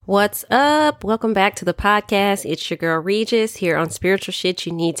What's up? Welcome back to the podcast. It's your girl Regis here on Spiritual Shit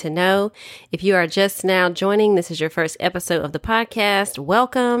You Need to Know. If you are just now joining, this is your first episode of the podcast.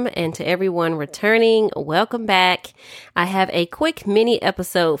 Welcome. And to everyone returning, welcome back. I have a quick mini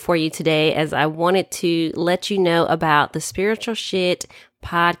episode for you today as I wanted to let you know about the Spiritual Shit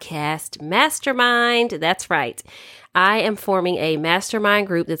Podcast Mastermind. That's right. I am forming a mastermind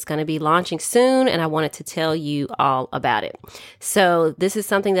group that's going to be launching soon, and I wanted to tell you all about it. So this is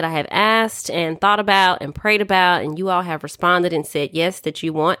something that I have asked and thought about and prayed about, and you all have responded and said yes, that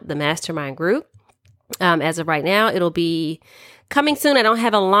you want the mastermind group. As of right now, it'll be coming soon. I don't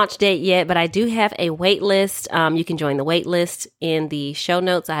have a launch date yet, but I do have a wait list. You can join the wait list in the show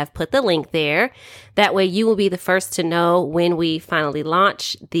notes. I have put the link there. That way you will be the first to know when we finally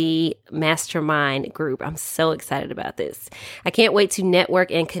launch the mastermind group. I'm so excited about this. I can't wait to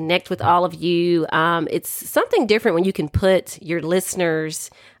network and connect with all of you. It's something different when you can put your listeners'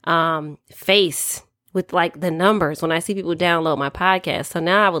 face with like the numbers when I see people download my podcast. So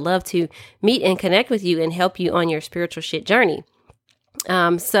now I would love to meet and connect with you and help you on your spiritual shit journey.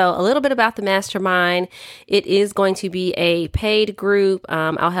 So a little bit about the mastermind. It is going to be a paid group.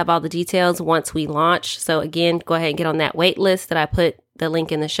 I'll have all the details once we launch. So again, go ahead and get on that wait list that I put the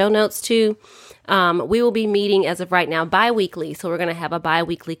link in the show notes to. We will be meeting as of right now bi-weekly. So we're going to have a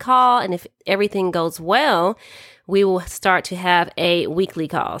bi-weekly call. And if everything goes well, we will start to have a weekly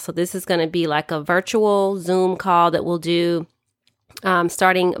call. So this is going to be like a virtual Zoom call that we'll do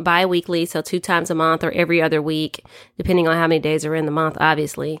starting bi-weekly, so 2 times a month or every other week, depending on how many days are in the month,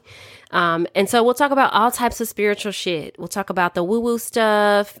 obviously. And so we'll talk about all types of spiritual shit. We'll talk about the woo-woo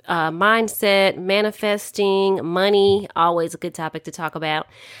stuff, mindset, manifesting, money, always a good topic to talk about.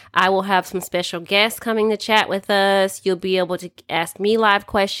 I will have some special guests coming to chat with us. You'll be able to ask me live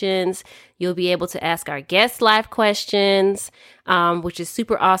questions. You'll be able to ask our guests live questions, which is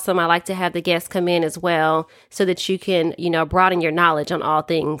super awesome. I like to have the guests come in as well so that you can, broaden your knowledge on all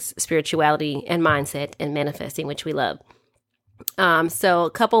things spirituality and mindset and manifesting, which we love. So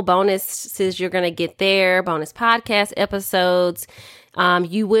a couple bonuses you're going to get there, bonus podcast episodes.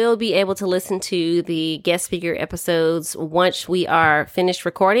 You will be able to listen to the guest speaker episodes once we are finished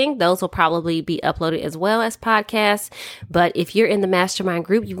recording. Those will probably be uploaded as well as podcasts. But if you're in the mastermind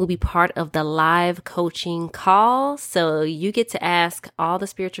group, you will be part of the live coaching call. So you get to ask all the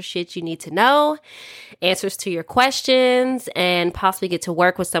spiritual shit you need to know, answers to your questions, and possibly get to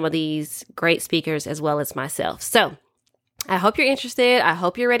work with some of these great speakers as well as myself. So I hope you're interested. I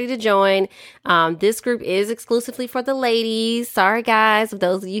hope you're ready to join. This group is exclusively for the ladies. Sorry, guys. For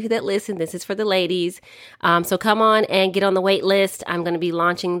those of you that listen, this is for the ladies. So come on and get on the wait list. I'm going to be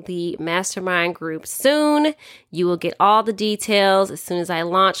launching the mastermind group soon. You will get all the details as soon as I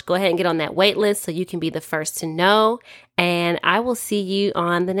launch. Go ahead and get on that wait list so you can be the first to know. And I will see you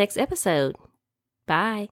on the next episode. Bye.